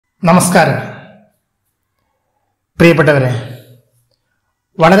നമസ്കാരം പ്രിയപ്പെട്ടവരെ,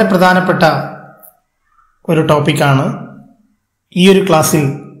 വളരെ പ്രധാനപ്പെട്ട ഒരു ടോപ്പിക്കാണ് ഈ ഒരു ക്ലാസ്സിൽ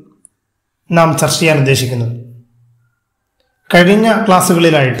നാം ചർച്ച ചെയ്യാൻ ഉദ്ദേശിക്കുന്നത്. കഴിഞ്ഞ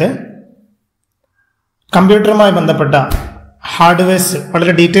ക്ലാസ്സുകളിലായിട്ട് കമ്പ്യൂട്ടറുമായി ബന്ധപ്പെട്ട ഹാർഡ്വെയർസ്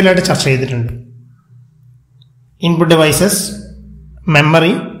വളരെ ഡീറ്റെയിൽ ആയിട്ട് ചർച്ച ചെയ്തിട്ടുണ്ട്. Input devices,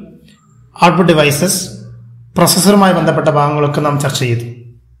 memory, output devices, പ്രൊസസ്സറുമായി ബന്ധപ്പെട്ട ഭാഗങ്ങളൊക്കെ നാം ചർച്ച ചെയ്തു.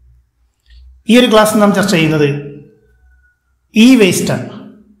 ഈ ഒരു ക്ലാസ്സിൽ നാം ചർച്ച ചെയ്യുന്നത് ഇ വേസ്റ്റ് ആണ്,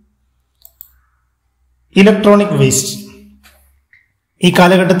 ഇലക്ട്രോണിക് വേസ്റ്റ്. ഈ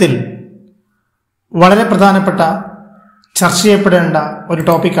കാലഘട്ടത്തിൽ വളരെ പ്രധാനപ്പെട്ട ചർച്ച ചെയ്യപ്പെടേണ്ട ഒരു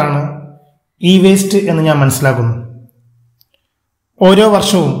ടോപ്പിക്കാണ് ഇ വേസ്റ്റ് എന്ന് ഞാൻ മനസ്സിലാക്കുന്നു. ഓരോ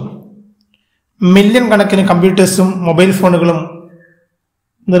വർഷവും മില്യൺ കണക്കിന് കമ്പ്യൂട്ടേഴ്സും മൊബൈൽ ഫോണുകളും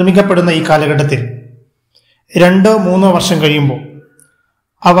നിർമ്മിക്കപ്പെടുന്ന ഈ കാലഘട്ടത്തിൽ 2-3 വർഷം കഴിയുമ്പോൾ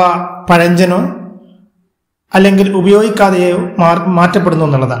അവ പഴഞ്ചനോ അല്ലെങ്കിൽ ഉപയോഗിക്കാതെയോ മാറ്റപ്പെടുന്നു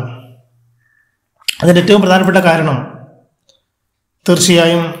എന്നുള്ളതാണ്. അതിൻ്റെ ഏറ്റവും പ്രധാനപ്പെട്ട കാരണം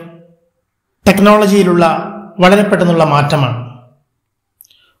തീർച്ചയായും ടെക്നോളജിയിലുള്ള വളരെ പെട്ടെന്നുള്ള മാറ്റമാണ്.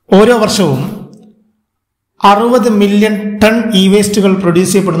 ഓരോ വർഷവും 60 മില്യൺ ടൺ ഇ വേസ്റ്റുകൾ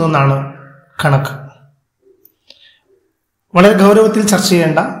പ്രൊഡ്യൂസ് ചെയ്യപ്പെടുന്നു എന്നാണ് കണക്ക്. വളരെ ഗൗരവത്തിൽ ചർച്ച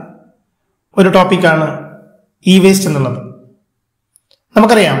ചെയ്യേണ്ട ഒരു ടോപ്പിക്കാണ് ഇ വേസ്റ്റ് എന്നുള്ളത്.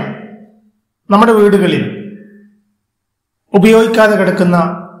 നമുക്കറിയാം, നമ്മുടെ വീടുകളിൽ ഉപയോഗിക്കാതെ കിടക്കുന്ന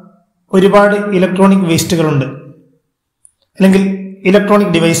ഒരുപാട് ഇലക്ട്രോണിക് വേസ്റ്റുകളുണ്ട്, അല്ലെങ്കിൽ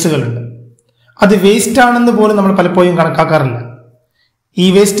ഇലക്ട്രോണിക് ഡിവൈസുകളുണ്ട്. അത് വേസ്റ്റ് ആണെന്ന് പോലും നമ്മൾ പലപ്പോഴും കണക്കാക്കാറില്ല. ഈ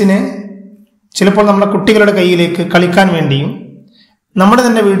വേസ്റ്റിനെ ചിലപ്പോൾ നമ്മുടെ കുട്ടികളുടെ കയ്യിലേക്ക് കളിക്കാൻ വേണ്ടിയും നമ്മുടെ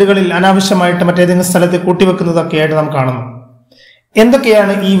തന്നെ വീടുകളിൽ അനാവശ്യമായിട്ട് മറ്റേതെങ്കിലും സ്ഥലത്ത് കൂട്ടിവെക്കുന്നതൊക്കെയായിട്ട് നാം കാണുന്നു.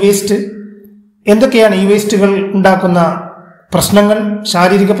 എന്തൊക്കെയാണ് ഈ വേസ്റ്റുകൾ ഉണ്ടാക്കുന്ന പ്രശ്നങ്ങൾ,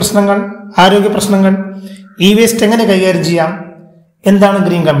 ശാരീരിക പ്രശ്നങ്ങൾ, ആരോഗ്യ പ്രശ്നങ്ങൾ, ഇ വേസ്റ്റ് എങ്ങനെ കൈകാര്യം ചെയ്യാം, എന്താണ്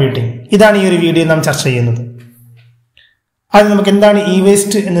ഗ്രീൻ കമ്പ്യൂട്ടിംഗ്, ഇതാണ് ഈ ഒരു വീഡിയോ നാം ചർച്ച ചെയ്യുന്നത്. അത് നമുക്ക് എന്താണ് ഇ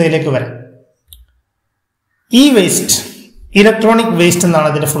വേസ്റ്റ് എന്നതിലേക്ക് വരാം. ഇ വേസ്റ്റ്, ഇലക്ട്രോണിക് വേസ്റ്റ് എന്നാണ്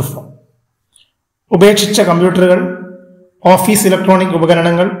അതിന്റെ ഫുൾ ഫോം. ഉപേക്ഷിച്ച കമ്പ്യൂട്ടറുകൾ, ഓഫീസ് ഇലക്ട്രോണിക്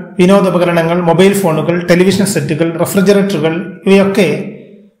ഉപകരണങ്ങൾ, വിനോദോപകരണങ്ങൾ, മൊബൈൽ ഫോണുകൾ, ടെലിവിഷൻ സെറ്റുകൾ, റെഫ്രിജറേറ്ററുകൾ, ഇവയൊക്കെ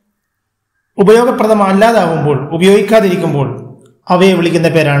ഉപയോഗപ്രദമല്ലാതാവുമ്പോൾ, ഉപയോഗിക്കാതിരിക്കുമ്പോൾ അവയെ വിളിക്കുന്ന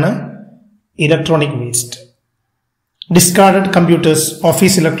പേരാണ് electronic waste. Discarded computers,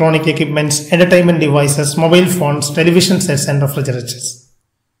 office electronic equipments, entertainment devices, mobile phones, television sets and refrigerators.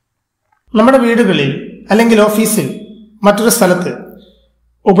 നമ്മുടെ വീടുകളിൽ അല്ലെങ്കിൽ ഓഫീസിൽ മറ്റൊരു സ്ഥലത്ത്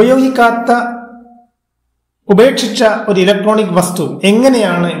ഉപേക്ഷിച്ച ഒരു ഇലക്ട്രോണിക് വസ്തു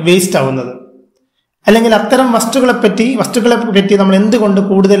എങ്ങനെയാണ് വേസ്റ്റ് ആവുന്നത്, അല്ലെങ്കിൽ അത്തരം വസ്തുക്കളെ പറ്റി നമ്മൾ എന്തുകൊണ്ട്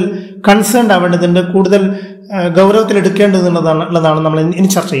കൂടുതൽ കൺസേൺഡ് ആവേണ്ടതുണ്ട്, കൂടുതൽ ഗൗരവത്തിൽ എടുക്കേണ്ടതുള്ളതാണ് നമ്മൾ ഇനി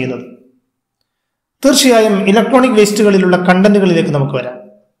ചർച്ച ചെയ്യുന്നത്. തീർച്ചയായും ഇലക്ട്രോണിക് വേസ്റ്റുകളിലുള്ള കണ്ടന്റുകളിലേക്ക് നമുക്ക് വരാം.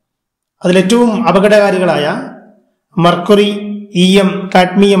 അതിലേറ്റവും അപകടകാരികളായ mercury, EM,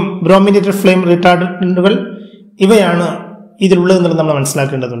 cadmium, brominated flame റിട്ടാർഡന്റുകൾ, ഇവയാണ് ഇതിലുള്ളതെന്നുള്ളത് നമ്മൾ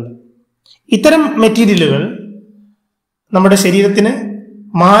മനസ്സിലാക്കേണ്ടതുണ്ട്. ഇത്തരം മെറ്റീരിയലുകൾ നമ്മുടെ ശരീരത്തിന്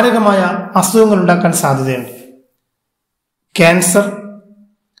മാരകമായ അസുഖങ്ങൾ ഉണ്ടാക്കാൻ സാധ്യതയുണ്ട്. ക്യാൻസർ,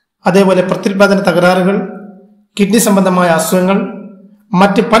 അതേപോലെ പ്രത്യുൽപാദന തകരാറുകൾ, കിഡ്നി സംബന്ധമായ അസുഖങ്ങൾ,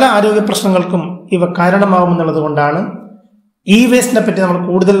 മറ്റ് പല ആരോഗ്യ പ്രശ്നങ്ങൾക്കും ഇവ കാരണമാകുമെന്നുള്ളത് കൊണ്ടാണ് ഇ വേസ്റ്റിനെ പറ്റി നമ്മൾ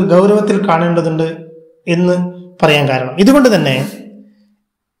കൂടുതൽ ഗൗരവത്തിൽ കാണേണ്ടതുണ്ട് എന്ന് പറയാൻ കാരണം. ഇതുകൊണ്ട് തന്നെ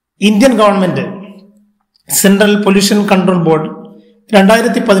Indian government central pollution control board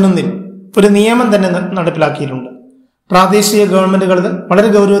 2011 ഒരു നിയമം തന്നെ നടപ്പിലാക്കിയിട്ടുണ്ട്. പ്രാദേശിക ഗവൺമെന്റുകൾ വളരെ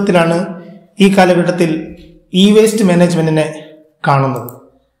ഗൗരവത്തിലാണ് ഈ കാലഘട്ടത്തിൽ ഇ വേസ്റ്റ് മാനേജ്മെന്റിനെ കാണുന്നത്.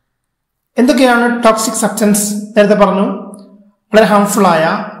 എന്തൊക്കെയാണ് ടോക്സിക് സബ്സ്റ്റൻസ്? നേരത്തെ പറഞ്ഞു, വളരെ ഹാംഫുൾ ആയ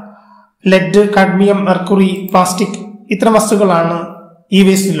ലെഡ്, കാഡ്മിയം, മെർക്കുറി, പ്ലാസ്റ്റിക്, ഇത്തരം വസ്തുക്കളാണ് ഇ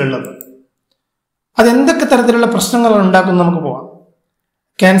വേസ്റ്റിലുള്ളത്. അതെന്തൊക്കെ തരത്തിലുള്ള പ്രശ്നങ്ങൾ ഉണ്ടാക്കുന്നത് നമുക്ക് പോവാം.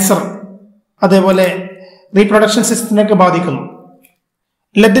 ക്യാൻസർ, അതേപോലെ റീപ്രൊഡക്ഷൻ സിസ്റ്റത്തിനൊക്കെ ബാധിക്കുന്നു.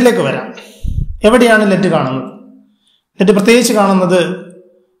 ലെഡിലേക്ക് വരാം. എവിടെയാണ് ലെഡ് കാണുന്നത്? ലെഡ് പ്രത്യേകിച്ച് കാണുന്നത്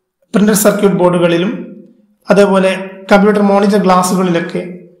പ്രിന്റഡ് സർക്യൂട്ട് ബോർഡുകളിലും അതേപോലെ കമ്പ്യൂട്ടർ മോണിറ്റർ ഗ്ലാസുകളിലൊക്കെ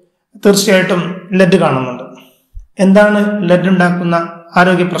തീർച്ചയായിട്ടും ലെഡ് കാണുന്നുണ്ട്. എന്താണ് ലെഡ് ഉണ്ടാക്കുന്ന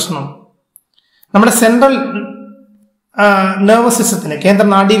ആരോഗ്യ പ്രശ്നം? നമ്മുടെ സെൻട്രൽ നെർവസ് സിസ്റ്റത്തിനെ, കേന്ദ്ര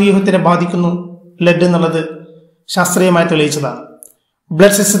നാഡീവ്യൂഹത്തിനെ ബാധിക്കുന്നു ലെഡ് എന്നുള്ളത് ശാസ്ത്രീയമായി തെളിയിച്ചതാണ്.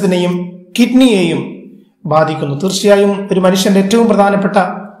 ബ്ലഡ് സിസ്റ്റത്തിനെയും കിഡ്നിയെയും ബാധിക്കുന്നു. തീർച്ചയായും ഒരു മനുഷ്യന്റെ ഏറ്റവും പ്രധാനപ്പെട്ട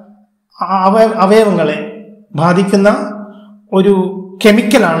അവയവങ്ങളെ ബാധിക്കുന്ന ഒരു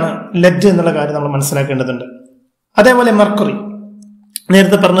കെമിക്കലാണ് ലെഡ് എന്നുള്ള കാര്യം നമ്മൾ മനസ്സിലാക്കേണ്ടതുണ്ട്. അതേപോലെ മെർക്കുറി,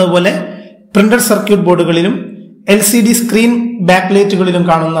 നേരത്തെ പറഞ്ഞതുപോലെ പ്രിന്റഡ് സർക്യൂട്ട് ബോർഡുകളിലും LCD സ്ക്രീൻ ബാക്ക്ലൈറ്റുകളിലും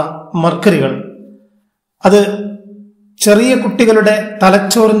കാണുന്ന മെർക്കറികൾ അത് ചെറിയ കുട്ടികളുടെ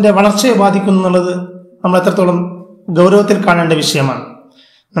തലച്ചോറിന്റെ വളർച്ചയെ ബാധിക്കുന്നു എന്നുള്ളത് നമ്മൾ എത്രത്തോളം ഗൗരവത്തിൽ കാണേണ്ട വിഷയമാണ്.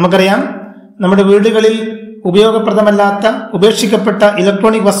 നമുക്കറിയാം, നമ്മുടെ വീടുകളിൽ ഉപയോഗപ്രദമല്ലാത്ത ഉപേക്ഷിക്കപ്പെട്ട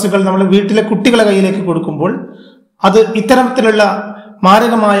ഇലക്ട്രോണിക് വസ്തുക്കൾ നമ്മൾ വീട്ടിലെ കുട്ടികളെ കയ്യിലേക്ക് കൊടുക്കുമ്പോൾ അത് ഇത്തരത്തിലുള്ള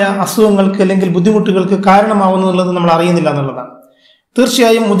മാരകമായ അസുഖങ്ങൾക്ക് അല്ലെങ്കിൽ ബുദ്ധിമുട്ടുകൾക്ക് കാരണമാവുന്നു എന്നുള്ളത് നമ്മൾ അറിയുന്നില്ല എന്നുള്ളതാണ്.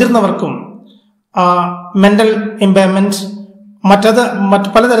 തീർച്ചയായും മുതിർന്നവർക്കും മെന്റൽ ഇമ്പയർമെന്റ്, മറ്റ്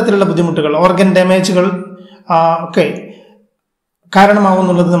പലതരത്തിലുള്ള ബുദ്ധിമുട്ടുകൾ, ഓർഗൻ ഡാമേജുകൾ ഒക്കെ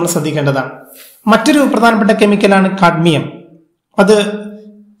കാരണമാവുന്നുള്ളത് നമ്മൾ ശ്രദ്ധിക്കേണ്ടതാണ്. മറ്റൊരു പ്രധാനപ്പെട്ട കെമിക്കലാണ് കാഡ്മിയം. അത്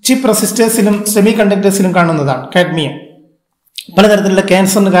ചിപ്പ് റെസിസ്റ്റേഴ്സിലും സെമി കണ്ടക്ടേഴ്സിലും കാണുന്നതാണ്. കാഡ്മിയം പലതരത്തിലുള്ള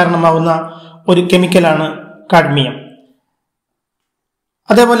ക്യാൻസറിന് കാരണമാവുന്ന ഒരു കെമിക്കലാണ് കാഡ്മിയം.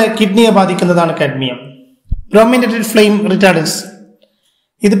 അതേപോലെ കിഡ്നിയെ ബാധിക്കുന്നതാണ് കാഡ്മിയം. ബ്രോമിനേറ്റഡ് ഫ്ലെയിം റിട്ടാർഡൻസ്,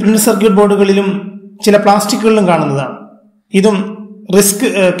 ഇത് പ്രിന്റഡ് സർക്യൂട്ട് ബോർഡുകളിലും ചില പ്ലാസ്റ്റിക്കുകളിലും കാണുന്നതാണ്. ഇതും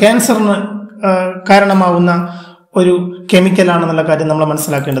ക്യാൻസറിന് കാരണമാവുന്ന ഒരു കെമിക്കലാണെന്നുള്ള കാര്യം നമ്മൾ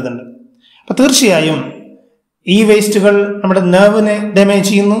മനസ്സിലാക്കേണ്ടതുണ്ട്. അപ്പൊ തീർച്ചയായും ഈ വേസ്റ്റുകൾ നമ്മുടെ നെർവിനെ ഡാമേജ്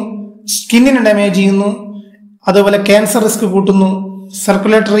ചെയ്യുന്നു, സ്കിന്നിനെ ഡാമേജ് ചെയ്യുന്നു, അതേപോലെ ക്യാൻസർ റിസ്ക് കൂട്ടുന്നു,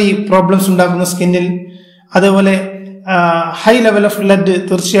 സർക്കുലേറ്ററി പ്രോബ്ലംസ് ഉണ്ടാക്കുന്നു സ്കിന്നിൽ. അതേപോലെ ഹൈ ലെവൽ ഓഫ് ലെഡ്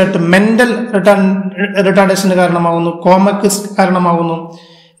തീർച്ചയായിട്ടും മെന്റൽ റിട്ടാർഡേഷന് കാരണമാകുന്നു, കോമയ്ക്ക് കാരണമാകുന്നു,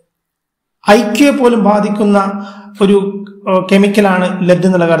 ഐക്യയെ പോലും ബാധിക്കുന്ന ഒരു കെമിക്കലാണ് ലെഡ്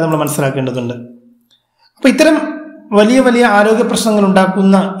എന്നുള്ള കാര്യം നമ്മൾ മനസ്സിലാക്കേണ്ടതുണ്ട്. അപ്പൊ ഇത്തരം വലിയ വലിയ ആരോഗ്യ പ്രശ്നങ്ങൾ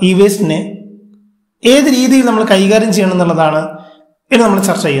ഉണ്ടാക്കുന്ന ഈ വേസ്റ്റിനെ ഏത് രീതിയിൽ നമ്മൾ കൈകാര്യം ചെയ്യണം എന്നുള്ളതാണ് ഇനി നമ്മൾ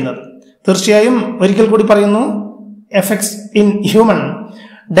ചർച്ച ചെയ്യുന്നത്. തീർച്ചയായും ഒരിക്കൽ കൂടി പറയുന്നു, effects in human,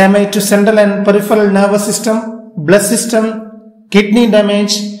 damage to central and peripheral nervous system, blood system, kidney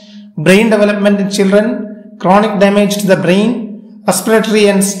damage, brain development in children, chronic damage to the brain, respiratory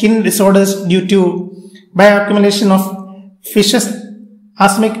and skin disorders due to bioaccumulation of fishes,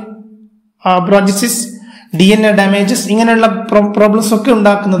 asthmatic bronchitis, DNA damages, ഇങ്ങനെയുള്ള problems ഒക്കെ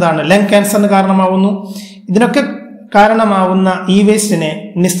ഉണ്ടാക്കുന്നതാണ്. Lung ക്യാൻസറിന് കാരണമാവുന്നു. ഇതിനൊക്കെ കാരണമാവുന്ന ഈ വേസ്റ്റിനെ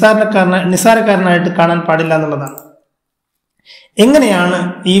നിസ്സാരക്കാരനായിട്ട് കാണാൻ പാടില്ല എന്നുള്ളതാണ്. എങ്ങനെയാണ്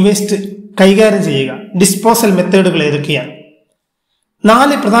ഈ വേസ്റ്റ് കൈകാര്യം ചെയ്യുക? ഡിസ്പോസൽ മെത്തേഡുകൾ ഏതൊക്കെയാണ്?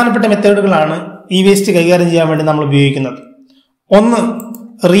 4 പ്രധാനപ്പെട്ട മെത്തേഡുകളാണ് ഈ വേസ്റ്റ് കൈകാര്യം ചെയ്യാൻ വേണ്ടി നമ്മൾ ഉപയോഗിക്കുന്നത്. ഒന്ന്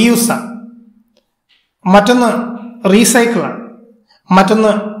റീയൂസാണ്, മറ്റൊന്ന് റീസൈക്കിളാണ്,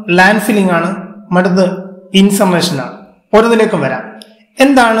 മറ്റൊന്ന് ലാൻഡ് ഫില്ലിംഗ് ആണ്, മറ്റൊന്ന് ഇൻസമേഷൻ ആണ്. ഓരോന്നിലേക്കും വരാം.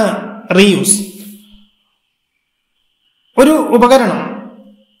 എന്താണ് റീയൂസ്? ഒരു ഉപകരണം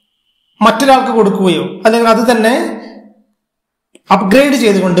മറ്റൊരാൾക്ക് കൊടുക്കുകയോ അല്ലെങ്കിൽ അത് തന്നെ അപ്ഗ്രേഡ്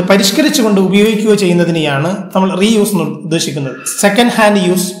ചെയ്തുകൊണ്ട് പരിഷ്കരിച്ചുകൊണ്ട് ഉപയോഗിക്കുകയോ ചെയ്യുന്നതിനെയാണ് നമ്മൾ റീയൂസ് എന്ന് ഉദ്ദേശിക്കുന്നത്. Second hand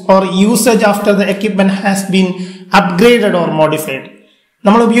use or usage after the equipment has been upgraded or modified.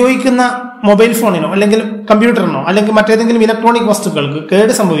 നമ്മൾ ഉപയോഗിക്കുന്ന മൊബൈൽ ഫോണിനോ അല്ലെങ്കിൽ കമ്പ്യൂട്ടറിനോ അല്ലെങ്കിൽ മറ്റേതെങ്കിലും ഇലക്ട്രോണിക് വസ്തുക്കൾക്ക്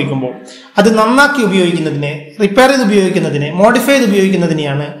കേട് സംഭവിക്കുമ്പോൾ അത് നന്നാക്കി ഉപയോഗിക്കുന്നതിനെ, റിപ്പയർ ചെയ്ത് ഉപയോഗിക്കുന്നതിനെ, മോഡിഫൈ ചെയ്ത്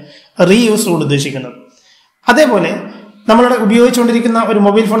ഉപയോഗിക്കുന്നതിനെയാണ് റീയൂസ് കൊണ്ട് ഉദ്ദേശിക്കുന്നത്. അതേപോലെ നമ്മളുടെ ഉപയോഗിച്ചുകൊണ്ടിരിക്കുന്ന ഒരു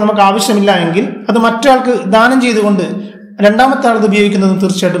മൊബൈൽ ഫോൺ നമുക്ക് ആവശ്യമില്ല എങ്കിൽ അത് മറ്റൊരാൾക്ക് ദാനം ചെയ്തുകൊണ്ട് രണ്ടാമത്തെ ആൾ ഉപയോഗിക്കുന്നതും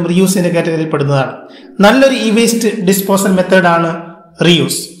തീർച്ചയായിട്ടും റീയൂസിന്റെ കാറ്റഗറിയിൽ പെടുന്നതാണ്. നല്ലൊരു ഇ വേസ്റ്റ് ഡിസ്പോസൽ മെത്തേഡാണ്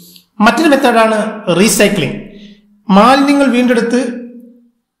റീയൂസ്. മറ്റൊരു മെത്തേഡാണ് റീസൈക്ലിംഗ്. മാലിന്യങ്ങൾ വീണ്ടെടുത്ത്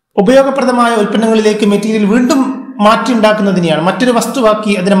ഉപയോഗപ്രദമായ ഉൽപ്പന്നങ്ങളിലേക്ക് മെറ്റീരിയൽ വീണ്ടും മാറ്റി ഉണ്ടാക്കുന്നതിനെയാണ്, മറ്റൊരു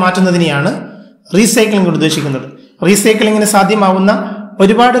വസ്തുവാക്കി അതിനെ മാറ്റുന്നതിനെയാണ് റീസൈക്ലിംഗ് കൊണ്ട് ഉദ്ദേശിക്കുന്നത്. റീസൈക്ലിങ്ങിന് സാധ്യമാവുന്ന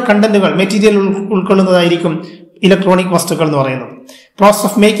ഒരുപാട് കണ്ടന്റുകൾ, മെറ്റീരിയൽ ഉൾക്കൊള്ളുന്നതായിരിക്കും ഇലക്ട്രോണിക് വസ്തുക്കൾ എന്ന് പറയുന്നത്. Process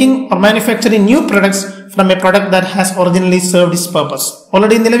of making or manufacturing new products from A product that has originally served it's purpose.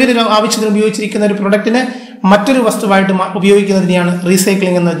 Already നിലവിൽ ആവശ്യത്തിന് ഉപയോഗിച്ചിരിക്കുന്ന ഒരു പ്രൊഡക്റ്റിനെ മറ്റൊരു വസ്തുവായിട്ട് ഉപയോഗിക്കുന്നതിനെയാണ്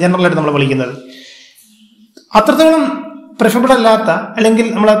റീസൈക്ലിംഗ് എന്ന് ജനറലായിട്ട് നമ്മൾ വിളിക്കുന്നത്. അത്രത്തോളം പ്രിഫറബിൾ അല്ലാത്ത അല്ലെങ്കിൽ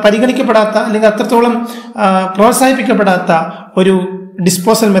നമ്മൾ പരിഗണിക്കപ്പെടാത്ത അല്ലെങ്കിൽ അത്രത്തോളം പ്രോത്സാഹിപ്പിക്കപ്പെടാത്ത ഒരു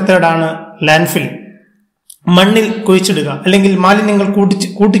ഡിസ്പോസൽ മെത്തേഡാണ് ലാൻഡ് ഫില്ലിംഗ്. മണ്ണിൽ കുഴിച്ചിടുക അല്ലെങ്കിൽ മാലിന്യങ്ങൾ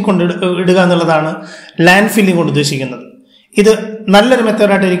കൂട്ടിക്കൊണ്ട് ഇടുക എന്നുള്ളതാണ് ലാൻഡ് ഫില്ലിംഗ് കൊണ്ട് ഉദ്ദേശിക്കുന്നത്. ഇത് നല്ലൊരു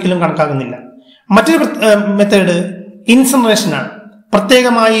മെത്തേഡായിട്ട് ഒരിക്കലും കണക്കാക്കുന്നില്ല. മറ്റൊരു മെത്തേഡ് ഇൻസിനറേഷൻ ആണ്.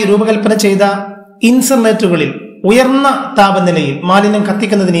 പ്രത്യേകമായി രൂപകൽപ്പന ചെയ്ത ഇൻസിനറേറ്ററുകളിൽ ഉയർന്ന താപനിലയിൽ മാലിന്യം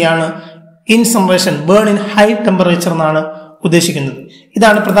കത്തിക്കുന്നതിനെയാണ് incineration, burn in high temperature എന്നാണ് ഉദ്ദേശിക്കുന്നത്.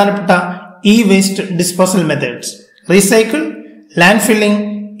 ഇതാണ് പ്രധാനപ്പെട്ട E waste disposal methods: recycle, land filling,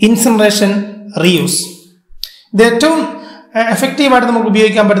 incineration, reuse. ഇത് ഏറ്റവും എഫക്റ്റീവായിട്ട് നമുക്ക്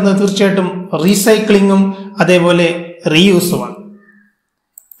ഉപയോഗിക്കാൻ പറ്റുന്നത് തീർച്ചയായിട്ടും റീസൈക്ലിങ്ങും അതേപോലെ റീയൂസുമാണ്.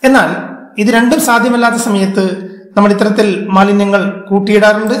 എന്നാൽ ഇത് രണ്ടും സാധ്യമല്ലാത്ത സമയത്ത് നമ്മൾ ഇത്തരത്തിൽ മാലിന്യങ്ങൾ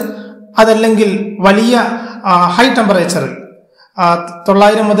കൂട്ടിയിടാറുണ്ട്. അതല്ലെങ്കിൽ വലിയ ഹൈ ടെമ്പറേച്ചറിൽ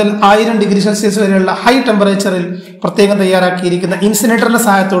 900 മുതൽ 1000 ഡിഗ്രി സെൽഷ്യസ് വരെയുള്ള ഹൈ ടെമ്പറേച്ചറിൽ പ്രത്യേകം തയ്യാറാക്കിയിരിക്കുന്ന ഇൻസിനേറ്ററിന്റെ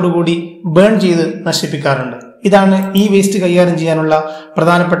സഹായത്തോടു കൂടി ബേൺ ചെയ്ത് നശിപ്പിക്കാറുണ്ട്. ഇതാണ് ഈ വേസ്റ്റ് കൈകാര്യം ചെയ്യാനുള്ള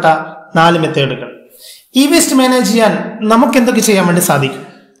പ്രധാനപ്പെട്ട 4 മെത്തേഡുകൾ. ഈ വേസ്റ്റ് മാനേജ് ചെയ്യാൻ നമുക്ക് എന്തൊക്കെ ചെയ്യാൻ വേണ്ടി സാധിക്കും?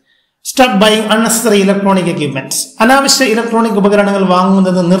 Stop buying unnecessary electronic equipments. അനാവശ്യ ഇലക്ട്രോണിക് ഉപകരണങ്ങൾ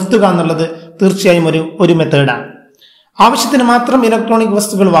വാങ്ങുന്നത് നിർത്തുക എന്നുള്ളത് തീർച്ചയായും ഒരു മെത്തേഡാണ്. ആവശ്യത്തിന് മാത്രം ഇലക്ട്രോണിക്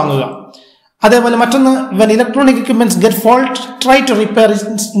വസ്തുക്കൾ വാങ്ങുക. അതേപോലെ മറ്റൊന്ന്, when electronic equipments get fault try to repair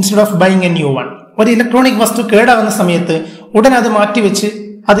instead of buying A new one. ഒരു ഇലക്ട്രോണിക് വസ്തു കേടാകുന്ന സമയത്ത് ഉടൻ അത് മാറ്റിവെച്ച്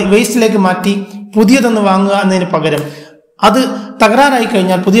അത് വേസ്റ്റിലേക്ക് മാറ്റി പുതിയതൊന്ന് വാങ്ങുക എന്നതിന് പകരം, അത് തകരാറായി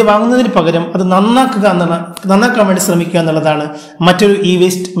കഴിഞ്ഞാൽ പുതിയ വാങ്ങുന്നതിന് പകരം അത് നന്നാക്കാൻ വേണ്ടി ശ്രമിക്കുക എന്നുള്ളതാണ് മറ്റൊരു E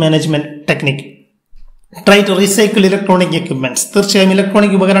waste management technique. Try to recycle electronic equipments. തീർച്ചയായും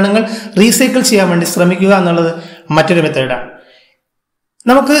ഇലക്ട്രോണിക് ഉപകരണങ്ങൾ റീസൈക്കിൾ ചെയ്യാൻ വേണ്ടി ശ്രമിക്കുക എന്നുള്ളത് മറ്റൊരു മെത്തേഡാണ്.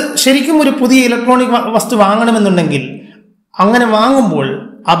 നമുക്ക് ശരിക്കും ഒരു പുതിയ ഇലക്ട്രോണിക് വസ്തു വാങ്ങണമെന്നുണ്ടെങ്കിൽ അങ്ങനെ വാങ്ങുമ്പോൾ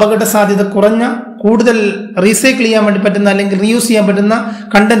അപകട സാധ്യത കുറഞ്ഞ, കൂടുതൽ റീസൈക്കിൾ ചെയ്യാൻ വേണ്ടി പറ്റുന്ന അല്ലെങ്കിൽ റീയൂസ് ചെയ്യാൻ പറ്റുന്ന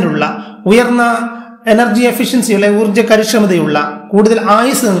കണ്ടന്റ് ഉള്ള, ഉയർന്ന എനർജി എഫിഷ്യൻസി ഉള്ള, ഊർജ്ജ കാര്യക്ഷമതയുള്ള, കൂടുതൽ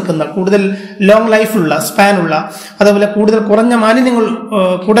ആയുസ് നിൽക്കുന്ന, കൂടുതൽ ലോങ് ലൈഫുള്ള, സ്പാനുള്ള, അതേപോലെ കുറഞ്ഞ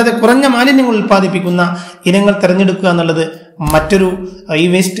മാലിന്യങ്ങൾ ഉൽപ്പാദിപ്പിക്കുന്ന ഇനങ്ങൾ തിരഞ്ഞെടുക്കുക എന്നുള്ളത് മറ്റൊരു ഇ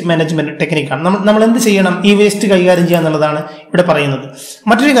വേസ്റ്റ് മാനേജ്മെന്റ് ടെക്നിക്കാണ്. നമ്മൾ എന്ത് ചെയ്യണം? ഈ വേസ്റ്റ് കൈകാര്യം ചെയ്യുക എന്നുള്ളതാണ് ഇവിടെ പറയുന്നത്.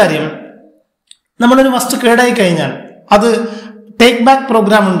 മറ്റൊരു കാര്യം, നമ്മളൊരു വസ്തു കേടായി കഴിഞ്ഞാൽ അത് ടേക്ക് ബാക്ക്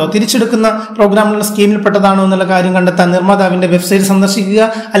പ്രോഗ്രാം ഉണ്ടോ, തിരിച്ചെടുക്കുന്ന പ്രോഗ്രാമുള്ള സ്കീമിൽപ്പെട്ടതാണോ എന്നുള്ള കാര്യം കണ്ടെത്താൻ നിർമ്മാതാവിന്റെ വെബ്സൈറ്റ് സന്ദർശിക്കുക,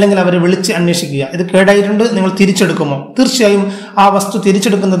 അല്ലെങ്കിൽ അവരെ വിളിച്ച് അന്വേഷിക്കുക. ഇത് കേടായിട്ടുണ്ട്, നിങ്ങൾ തിരിച്ചെടുക്കുമോ? തീർച്ചയായും ആ വസ്തു തിരിച്ചു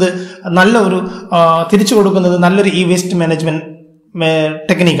കൊടുക്കുന്നത് നല്ലൊരു ഇ വേസ്റ്റ് മാനേജ്മെന്റ്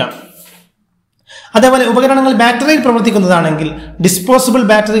ടെക്നിക്കാണ്. അതേപോലെ ഉപകരണങ്ങൾ ബാറ്ററിയിൽ പ്രവർത്തിക്കുന്നതാണെങ്കിൽ ഡിസ്പോസിബിൾ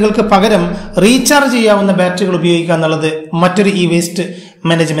ബാറ്ററികൾക്ക് പകരം റീചാർജ് ചെയ്യാവുന്ന ബാറ്ററികൾ ഉപയോഗിക്കുക എന്നുള്ളത് മറ്റൊരു ഇ വേസ്റ്റ്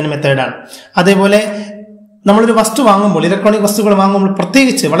മാനേജ്മെന്റ് മെത്തേഡാണ്. അതേപോലെ നമ്മളൊരു വസ്തു വാങ്ങുമ്പോൾ, ഇലക്ട്രോണിക് വസ്തുക്കൾ വാങ്ങുമ്പോൾ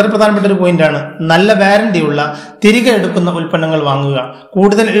പ്രത്യേകിച്ച് വളരെ പ്രധാനപ്പെട്ട ഒരു പോയിന്റാണ്, നല്ല വാറന്റിയുള്ള തിരികെ എടുക്കുന്ന ഉൽപ്പന്നങ്ങൾ വാങ്ങുക.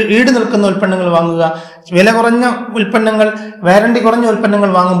 കൂടുതൽ ഈട് നിൽക്കുന്ന ഉൽപ്പന്നങ്ങൾ വാങ്ങുക. വില കുറഞ്ഞ ഉൽപ്പന്നങ്ങൾ, വാറന്റി കുറഞ്ഞ ഉൽപ്പന്നങ്ങൾ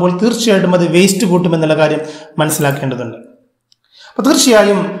വാങ്ങുമ്പോൾ തീർച്ചയായിട്ടും അത് വേസ്റ്റ് കൂട്ടുമെന്നുള്ള കാര്യം മനസ്സിലാക്കേണ്ടതുണ്ട്. അപ്പൊ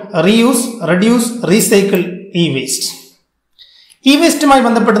തീർച്ചയായും reuse, reduce, recycle, E waste. E വേസ്റ്റുമായി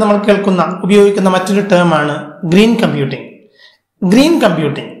ബന്ധപ്പെട്ട് നമ്മൾ ഉപയോഗിക്കുന്ന മറ്റൊരു ടേമാണ് ഗ്രീൻ കമ്പ്യൂട്ടിംഗ്. ഗ്രീൻ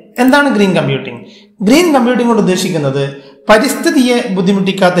കമ്പ്യൂട്ടിംഗ് എന്താണ്? ഗ്രീൻ കമ്പ്യൂട്ടിംഗ് കൊണ്ട് ഉദ്ദേശിക്കുന്നത് പരിസ്ഥിതിയെ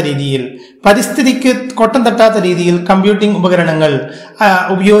ബുദ്ധിമുട്ടിക്കാത്ത രീതിയിൽ, പരിസ്ഥിതിക്ക് കോട്ടം തട്ടാത്ത രീതിയിൽ കമ്പ്യൂട്ടിംഗ് ഉപകരണങ്ങൾ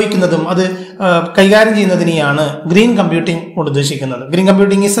ഉപയോഗിക്കുന്നതും അത് കൈകാര്യം ചെയ്യുന്നതിനെയാണ് ഗ്രീൻ കമ്പ്യൂട്ടിംഗ് കൊണ്ട് ഉദ്ദേശിക്കുന്നത്. Green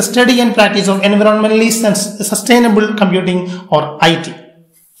computing is A study and practice of എൻവയോൺമെന്റലി sustainable computing or IT.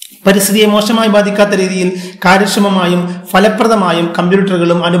 പരിസ്ഥിതിയെ മോശമായി ബാധിക്കാത്ത രീതിയിൽ കാര്യക്ഷമമായും ഫലപ്രദമായും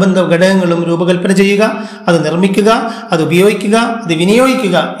കമ്പ്യൂട്ടറുകളും അനുബന്ധ ഘടകങ്ങളും രൂപകൽപ്പന ചെയ്യുക, അത് നിർമ്മിക്കുക, അത് ഉപയോഗിക്കുക, അത്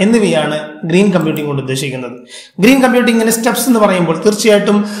വിനിയോഗിക്കുക എന്നിവയാണ് ഗ്രീൻ കമ്പ്യൂട്ടിംഗ് കൊണ്ട് ഉദ്ദേശിക്കുന്നത്. ഗ്രീൻ കമ്പ്യൂട്ടിംഗിന്റെ സ്റ്റെപ്സ് എന്ന് പറയുമ്പോൾ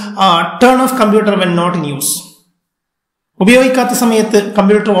തീർച്ചയായിട്ടും turn of computer when not in use. ഉപയോഗിക്കാത്ത സമയത്ത്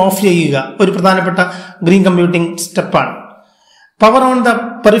കമ്പ്യൂട്ടർ ഓഫ് ചെയ്യുക ഒരു പ്രധാനപ്പെട്ട ഗ്രീൻ കമ്പ്യൂട്ടിംഗ് സ്റ്റെപ്പാണ്. Power on the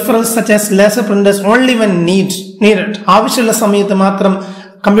പെറിഫറൽസ് such as laser printers only when needed. ആവശ്യമുള്ള സമയത്ത് മാത്രം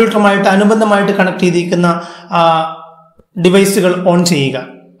കമ്പ്യൂട്ടറുമായിട്ട് അനുബന്ധമായിട്ട് കണക്ട് ചെയ്തിരിക്കുന്ന ഡിവൈസുകൾ ഓൺ ചെയ്യുക.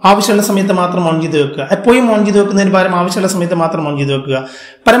 ആവശ്യമുള്ള സമയത്ത് മാത്രം ഓൺ ചെയ്ത് വെക്കുക. എപ്പോഴും ഓൺ ചെയ്ത് വെക്കുന്നതിന് പകരം ആവശ്യമുള്ള സമയത്ത് മാത്രം ഓൺ ചെയ്ത് വെക്കുക.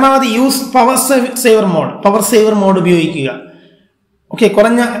 പരമാവധി യൂസ് പവർ സേവർ മോഡ് ഉപയോഗിക്കുക.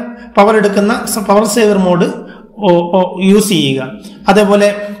 കുറഞ്ഞ പവർ എടുക്കുന്ന പവർ സേവർ മോഡ് യൂസ് ചെയ്യുക.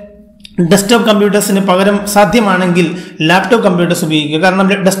 അതേപോലെ ഡെസ്ക്ടോപ്പ് കമ്പ്യൂട്ടേഴ്സിന് പകരം സാധ്യമാണെങ്കിൽ ലാപ്ടോപ്പ് കമ്പ്യൂട്ടേഴ്സ് ഉപയോഗിക്കുക. കാരണം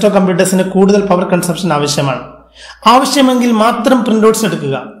ഡെസ്ക്ടോപ്പ് കമ്പ്യൂട്ടേഴ്സിന് കൂടുതൽ പവർ കൺസംപ്ഷൻ ആവശ്യമാണ്. ആവശ്യമെങ്കിൽ മാത്രം പ്രിന്റൗട്ട്സ്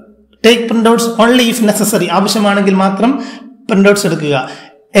എടുക്കുക. Take പ്രിന്റൗട്ട്സ് only if necessary. ആവശ്യമാണെങ്കിൽ മാത്രം പ്രിന്റൗട്ട്സ് എടുക്കുക.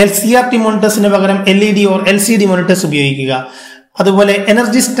 CRT മോണിറ്റേഴ്സിന് പകരം LED ഓർ LCD മോണിറ്റേഴ്സ് ഉപയോഗിക്കുക. അതുപോലെ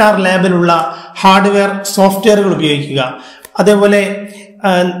എനർജി സ്റ്റാർ ലാബിലുള്ള ഹാർഡ്വെയർ സോഫ്റ്റ്വെയറുകൾ ഉപയോഗിക്കുക. അതേപോലെ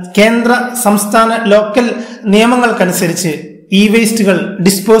കേന്ദ്ര സംസ്ഥാന ലോക്കൽ നിയമങ്ങൾക്കനുസരിച്ച് ഇ വേസ്റ്റുകൾ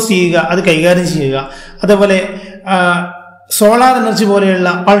ഡിസ്പോസ് ചെയ്യുക, അത് കൈകാര്യം ചെയ്യുക. അതേപോലെ സോളാർ എനർജി പോലെയുള്ള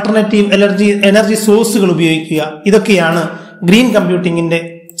ആൾട്ടർനേറ്റീവ് എനർജി സോഴ്സുകൾ ഉപയോഗിക്കുക. ഇതൊക്കെയാണ് ഗ്രീൻ കമ്പ്യൂട്ടിങ്ങിന്റെ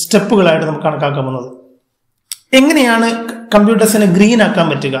സ്റ്റെപ്പുകളായിട്ട് നമുക്ക് കണക്കാക്കാവുന്നത്. എങ്ങനെയാണ് കമ്പ്യൂട്ടേഴ്സിനെ ഗ്രീൻ ആക്കാൻ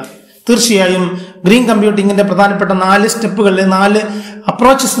പറ്റുക? തീർച്ചയായും ഗ്രീൻ കമ്പ്യൂട്ടിങ്ങിന്റെ പ്രധാനപ്പെട്ട 4 സ്റ്റെപ്പുകളിലെ 4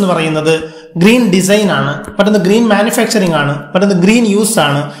 അപ്രോച്ചസ് എന്ന് പറയുന്നത് ഗ്രീൻ ഡിസൈൻ ആണ്, മറ്റൊന്ന് ഗ്രീൻ മാനുഫാക്ചറിംഗ് ആണ്, മറ്റൊന്ന് ഗ്രീൻ യൂസ്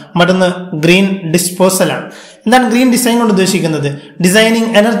ആണ്, മറ്റൊന്ന് ഗ്രീൻ ഡിസ്പോസൽ ആണ്. എന്താണ് ഗ്രീൻ ഡിസൈൻ കൊണ്ട് ഉദ്ദേശിക്കുന്നത്?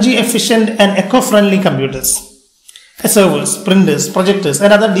 Designing energy efficient and eco friendly computers, servers, printers, projectors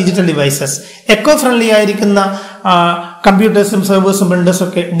and other digital devices. Eco friendly ആയിരിക്കുന്ന കമ്പ്യൂട്ടേഴ്സും സെർവേഴ്സും പ്രിന്റേഴ്സും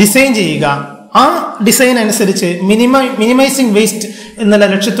ഒക്കെ ഡിസൈൻ ചെയ്യുക. ആ ഡിസൈൻ അനുസരിച്ച് മിനിമൈസിങ് വേസ്റ്റ് എന്നുള്ള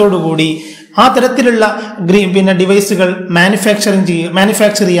ലക്ഷ്യത്തോടു കൂടി ആ തരത്തിലുള്ള ഡിവൈസുകൾ മാനുഫാക്ചർ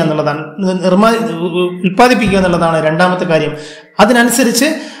ചെയ്യുക എന്നുള്ളതാണ്, ഉൽപ്പാദിപ്പിക്കുക എന്നുള്ളതാണ് രണ്ടാമത്തെ കാര്യം. അതിനനുസരിച്ച്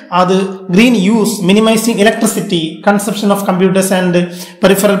അത് green use minimising electricity consumption of computers and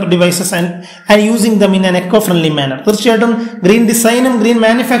peripheral devices and using them in an eco friendly manor. തീർച്ചയായിട്ടും ഗ്രീൻ ഡിസൈനും ഗ്രീൻ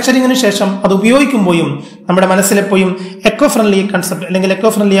മാനുഫാക്ചറിങ്ങിനും ശേഷം അത് ഉപയോഗിക്കുമ്പോഴും നമ്മുടെ മനസ്സിലെപ്പോഴും എക്കോ ഫ്രണ്ട്ലി കൺസെപ്റ്റ് അല്ലെങ്കിൽ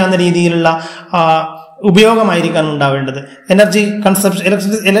എക്കോ ഫ്രണ്ട്ലി ആകുന്ന രീതിയിലുള്ള ഉപയോഗമായിരിക്കാൻ ഉണ്ടാവേണ്ടത്. എനർജി കൺസപ്ഷൻ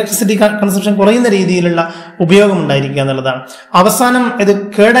ഇലക്ട്രിസിറ്റി കൺസപ്ഷൻ കുറയുന്ന രീതിയിലുള്ള ഉപയോഗം ഉണ്ടായിരിക്കുക എന്നുള്ളതാണ്. അവസാനം ഇത്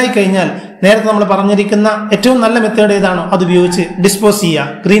കേടായി കഴിഞ്ഞാൽ നേരത്തെ നമ്മൾ പറഞ്ഞിരിക്കുന്ന ഏറ്റവും നല്ല മെത്തേഡ് ഏതാണോ അത് ഉപയോഗിച്ച് ഡിസ്പോസ് ചെയ്യുക,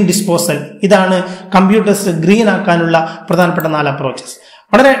 ഗ്രീൻ ഡിസ്പോസൽ. ഇതാണ് കമ്പ്യൂട്ടേഴ്സ് ഗ്രീൻ ആക്കാനുള്ള പ്രധാനപ്പെട്ട 4 അപ്രോച്ചസ്.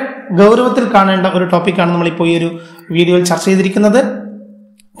 വളരെ ഗൗരവത്തിൽ കാണേണ്ട ഒരു ടോപ്പിക്കാണ് നമ്മളിപ്പോൾ ഈ ഒരു വീഡിയോയിൽ ചർച്ച ചെയ്തിരിക്കുന്നത്.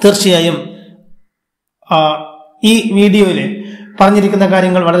 തീർച്ചയായും ഈ വീഡിയോയിൽ പറഞ്ഞിരിക്കുന്ന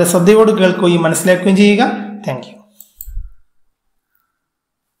കാര്യങ്ങൾ വളരെ ശ്രദ്ധയോട് കേൾക്കുകയും മനസ്സിലാക്കുകയും ചെയ്യുക. Thank you.